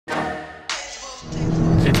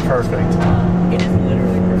perfect. It is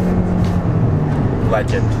literally perfect.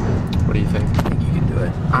 Legend. What do you think? I think you can do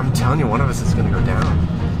it. I'm telling you, one of us is gonna go down.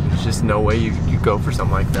 There's just no way you go for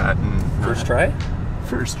something like that. And First try?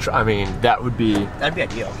 First try. I mean, that'd be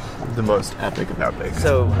ideal. the most epic of epic.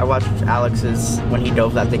 So I watched Alex's, when he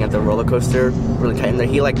dove that thing at the roller coaster, really tight in there,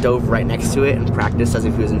 he like dove right next to it and practiced as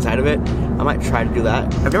if he was inside of it. I might try to do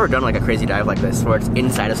that. I've never done like a crazy dive like this, where it's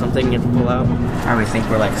inside of something you have to pull out. I always think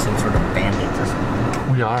we're like some sort of bandits or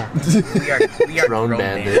something. We are. We are drone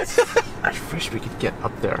bandits. I wish we could get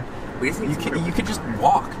up there. You could just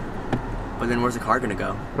walk. But then where's the car gonna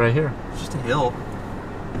go? Right here. It's just a hill.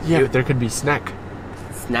 Yeah, but there could be snack.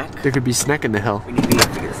 Snack? There could be snack in the hill. We need to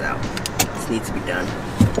figure this out. This needs to be done.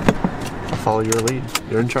 I'll follow your lead.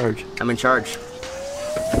 You're in charge. I'm in charge.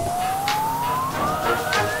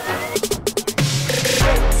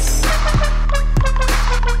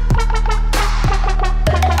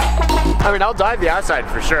 I mean, I'll dive the outside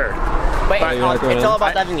for sure. But it's all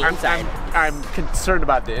about diving the inside. I'm concerned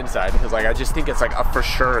about the inside because, like, I just think it's like a for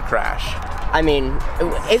sure crash. I mean,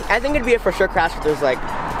 I think it'd be a for sure crash if there's like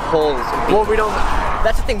holes. Well, we don't.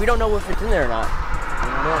 That's the thing. We don't know if it's in there or not. I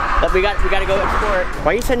don't know. But we got to go explore it.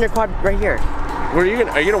 Why are you setting your quad right here? Are you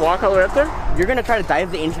gonna walk all the way up there? You're gonna try to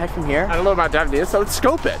dive the inside from here? I don't know about diving the inside. Let's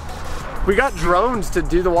scope it. We got drones to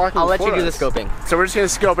do the walking. I'll let you do the scoping. So we're just gonna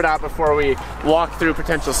scope it out before we walk through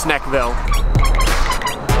potential Snackville.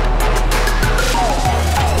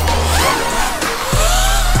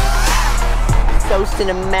 So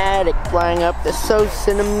cinematic, flying up. That's so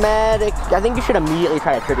cinematic. I think you should immediately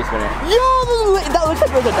try to trippy spin it. Yo, that looks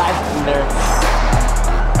like there's a dive in there.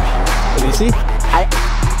 Can you see?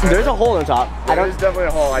 There's a hole on top. There's definitely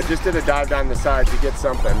a hole. I just did a dive down the side to get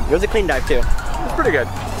something. It was a clean dive too. It's pretty good.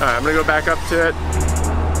 All right, I'm gonna go back up to it.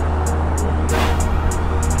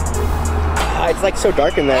 It's like so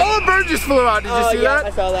dark in there. Oh, a bird just flew out. Did you see that? I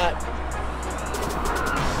saw that.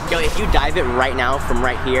 Yo, if you dive it right now from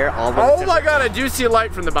right here, all the way Oh my God, I do see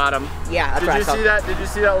light from the bottom. Yeah, that's Did you see that? Did you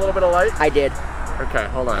see that little bit of light? I did. Okay,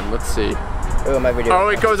 hold on. Let's see. Oh, my video. Oh,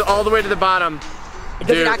 it goes all the way to the bottom.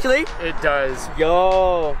 Does it actually? It does.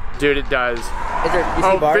 Yo. Dude, it does. Is there, you see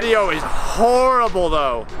oh, bars? Video is horrible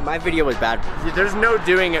though. My video was bad. There's no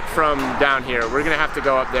doing it from down here. We're gonna have to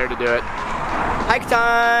go up there to do it. Hike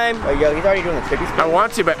time. Oh, yo, he's already doing the trippy spin. I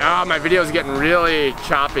want to, but my video is getting really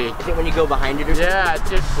choppy. Is it when you go behind it or something? Yeah, it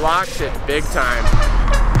just blocks it big time.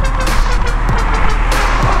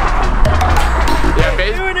 Yeah,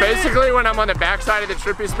 basically when I'm on the back side of the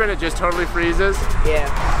trippy spin, it just totally freezes. Yeah.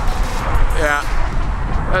 Yeah,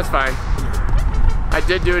 that's fine. I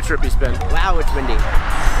did do a trippy spin. Wow, it's windy. It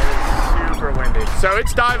is super windy. So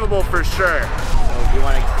it's diveable for sure. So do you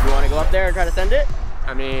wanna go up there and try to send it?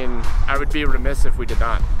 I mean, I would be remiss if we did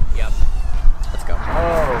not. Yep. Let's go.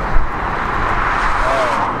 Oh.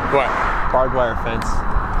 What? Barbed wire fence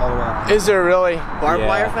all the way up. Is there really? Barbed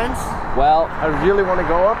wire fence? Well, I really want to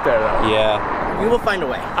go up there though. yeah. We will find a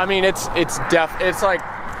way. I mean, it's like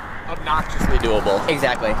obnoxiously doable.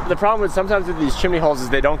 Exactly. The problem with sometimes with these chimney holes is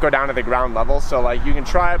they don't go down to the ground level. So like you can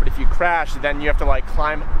try it, but if you crash, then you have to like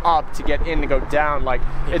climb up to get in to go down. Like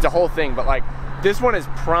it's a whole thing. But like this one is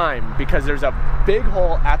prime because there's a big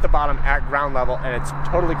hole at the bottom at ground level and it's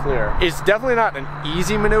totally clear. It's definitely not an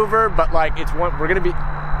easy maneuver, but like we're gonna be.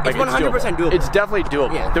 Like, it's 100% doable. It's definitely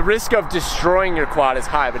doable. Yeah. The risk of destroying your quad is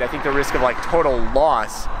high, but I think the risk of like total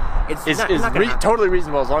loss is totally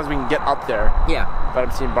reasonable as long as we can get up there. Yeah. But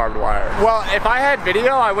I'm seeing barbed wire. Well, if I had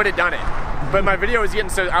video, I would have done it. But my video was getting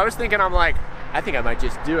so, I was thinking, I'm like, I think I might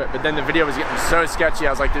just do it. But then the video was getting so sketchy, I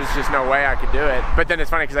was like, there's just no way I could do it. But then it's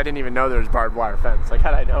funny because I didn't even know there was barbed wire fence. Like,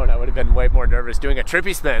 had I known, I would have been way more nervous doing a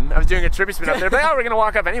trippy spin. I was doing a trippy spin up there, but oh, we're gonna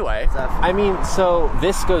walk up anyway. I mean, so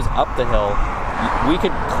this goes up the hill. We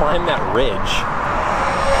could climb that ridge.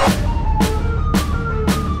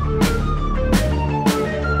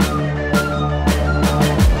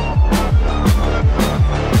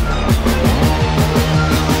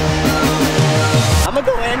 I'm gonna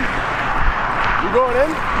go in. You going in?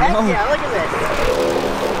 Heck yeah, look at this.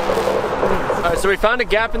 Alright, so we found a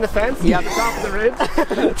gap in the fence. Yeah. At the top of the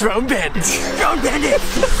ridge. Drone bandits. Drone bandits.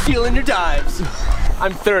 Stealing your dives.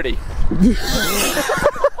 I'm 30.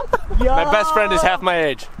 My best friend is half my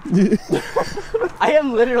age. I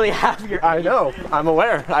am literally half your age. I know. I'm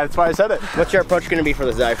aware. That's why I said it. What's your approach gonna be for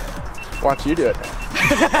this dive? Watch you do it.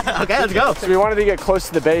 Okay, let's go. So we wanted to get close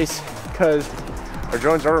to the base because our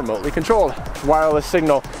drones are remotely controlled. Wireless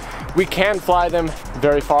signal. We can fly them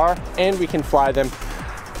very far and we can fly them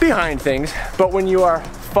behind things. But when you are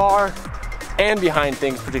far and behind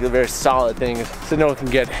things, particularly very solid things, signal can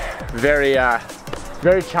get very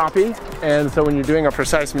choppy. And so when you're doing a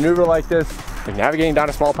precise maneuver like this, like navigating down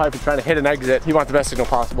a small pipe and trying to hit an exit, you want the best signal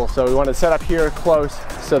possible. So we want to set up here close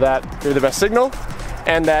so that you're the best signal,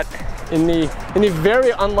 and that in the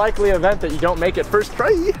very unlikely event that you don't make it first try,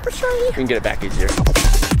 you can get it back easier.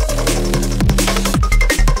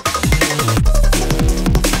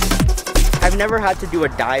 I've never had to do a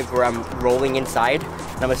dive where I'm rolling inside,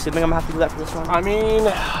 and I'm assuming I'm gonna have to do that for this one. I mean,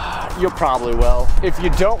 you probably will. If you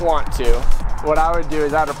don't want to, what I would do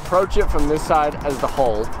is I'd approach it from this side as the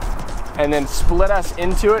hole, and then split us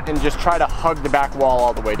into it and just try to hug the back wall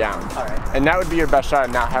all the way down. All right. And that would be your best shot at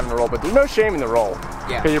not having to roll, but there's no shame in the roll.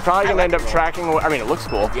 Yeah. Because you're probably gonna end up tracking, I mean, it looks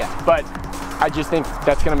cool. Yeah. But I just think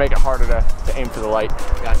that's gonna make it harder to aim for the light.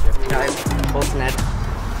 Gotcha. Dive, full Ned.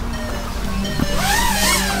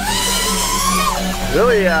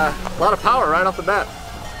 Really, a lot of power right off the bat.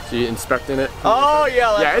 So you inspecting it? Oh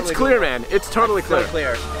yeah. Yeah, it's clear, man. It's totally clear. So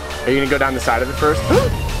clear. Are you gonna go down the side of it first?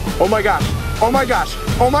 Oh my gosh! Oh my gosh!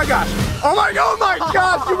 Oh my gosh! Oh my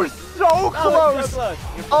gosh! You were so close! So close.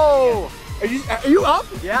 Oh! Are you up?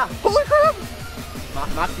 Yeah. Holy crap!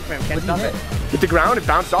 Moxie frame, can't stop it. Hit the ground, it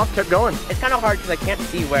bounced off, kept going. It's kind of hard because I can't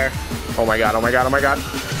see where. Oh my god! Oh my god! Oh my god!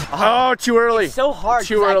 Oh, too early. It's so hard.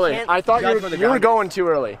 Too early. I thought you were going too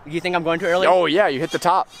early. You think I'm going too early? Oh yeah, you hit the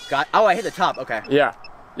top. Oh, I hit the top. Okay. Yeah.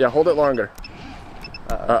 Yeah. Hold it longer.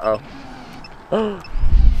 Uh oh.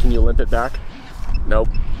 Can you limp it back? Nope.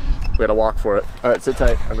 We gotta walk for it. All right, sit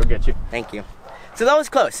tight. I'll go get you. Thank you. So that was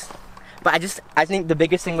close. But I think the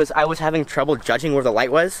biggest thing was I was having trouble judging where the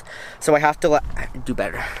light was. So I have to do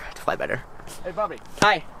better, to fly better. Hey, Bubby.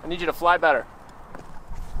 Hi. I need you to fly better.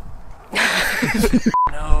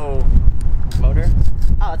 No. Motor?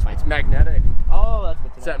 Oh, that's fine. It's magnetic. Oh, that's good to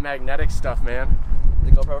know. It's that magnetic stuff, man.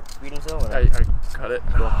 The GoPro reading still? I cut it.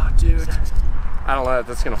 Oh, dude. I don't know if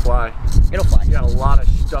that's gonna fly. It'll fly. You got a lot of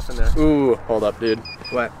stuff in there. Ooh, hold up, dude.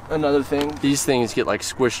 What? Another thing. These things get like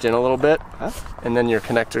squished in a little bit, and then your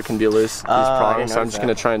connector can be loose. These prongs, so I'm just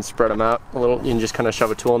gonna try and spread them out a little. You can just kind of shove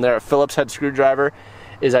a tool in there. A Phillips head screwdriver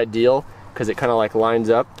is ideal because it kind of like lines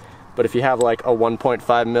up. But if you have like a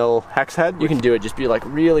 1.5 mil hex head, you can do it. Just be like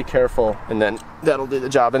really careful, and then that'll do the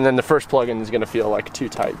job. And then the first plug-in is gonna feel like too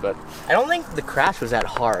tight, but I don't think the crash was that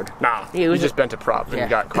hard. nah, you just bent a prop and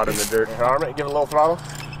got caught in the dirt. Arm it, give it a little throttle.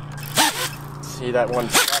 See that one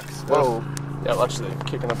flex? Whoa. Yeah, watch the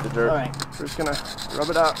kicking up the dirt. All right. We're just gonna rub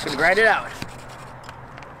it out. Gonna grind it out.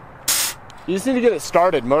 You just need to get it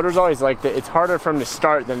started. Motor's always like that. It's harder for them to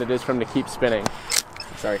start than it is for them to keep spinning.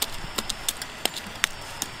 Sorry.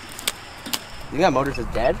 You think that motor's is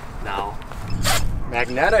dead? No.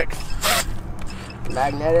 Magnetic.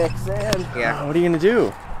 Magnetic sand. Yeah. What are you gonna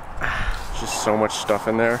do? There's just so much stuff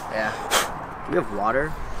in there. Yeah. Do you have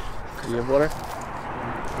water? Do you have water?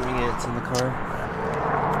 Bring it. It's in the car.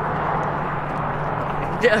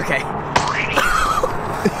 Yeah, okay.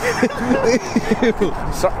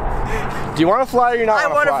 So, do you want to fly or you not? I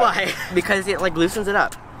want to fly because it like loosens it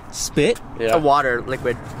up. Spit? Yeah. A water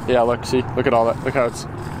liquid. Yeah. Look. See. Look at all that. Look how it's.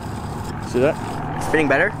 See that? Spinning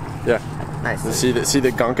better? Yeah. Nice. See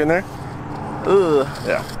the gunk in there? Ooh.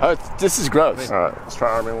 Yeah. Oh, this is gross. All right. Let's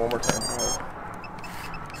try arming one more time.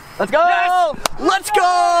 Let's go! Yes! Let's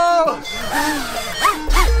go!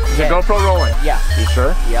 Is the GoPro rolling? Yeah. You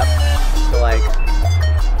sure? Yep. So like.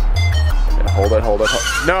 Hold it.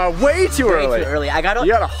 No, way too early. Way too early. You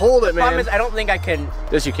gotta hold it, man. The problem is I don't think I can.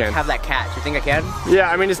 Yes, you can. Have that catch. You think I can? Yeah,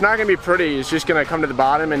 I mean it's not gonna be pretty. It's just gonna come to the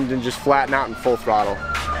bottom and then just flatten out in full throttle.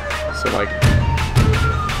 So like.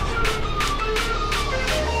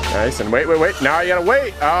 Nice, and wait. Now you gotta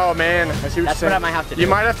wait. Oh man, I see what you're saying. That's what I might have to do. You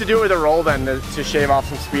might have to do it with a roll then to shave off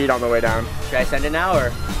some speed on the way down. Should I send it now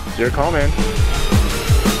or? It's your call, man.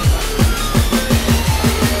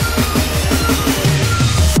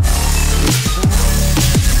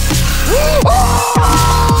 Oh,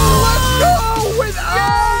 let's go! With, oh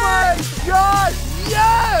my gosh,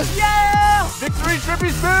 yes! Yeah! Victory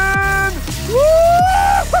trippy spin! Woo!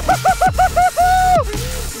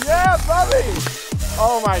 Yeah, Bubby!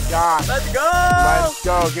 Oh my gosh. Let's go! Let's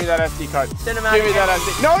go. Give me that SD card. Send him out. Give me that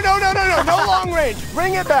SD. No, no long range.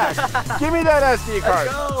 Bring it back. Give me that SD card.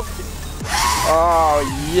 Let's go! Oh,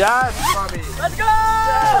 yes, Bubby. Let's go!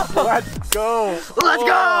 Yes, let's go. Let's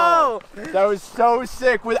go! That was so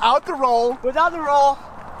sick. Without the roll. Without the roll.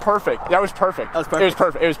 Perfect. That was perfect. That was perfect. It was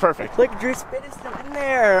perfect. It was perfect. Look, Drib spit is still in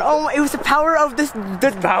there. Oh, it was the power of this.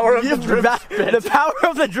 The power of the Drib spit. The power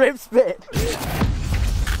of the Drib spit.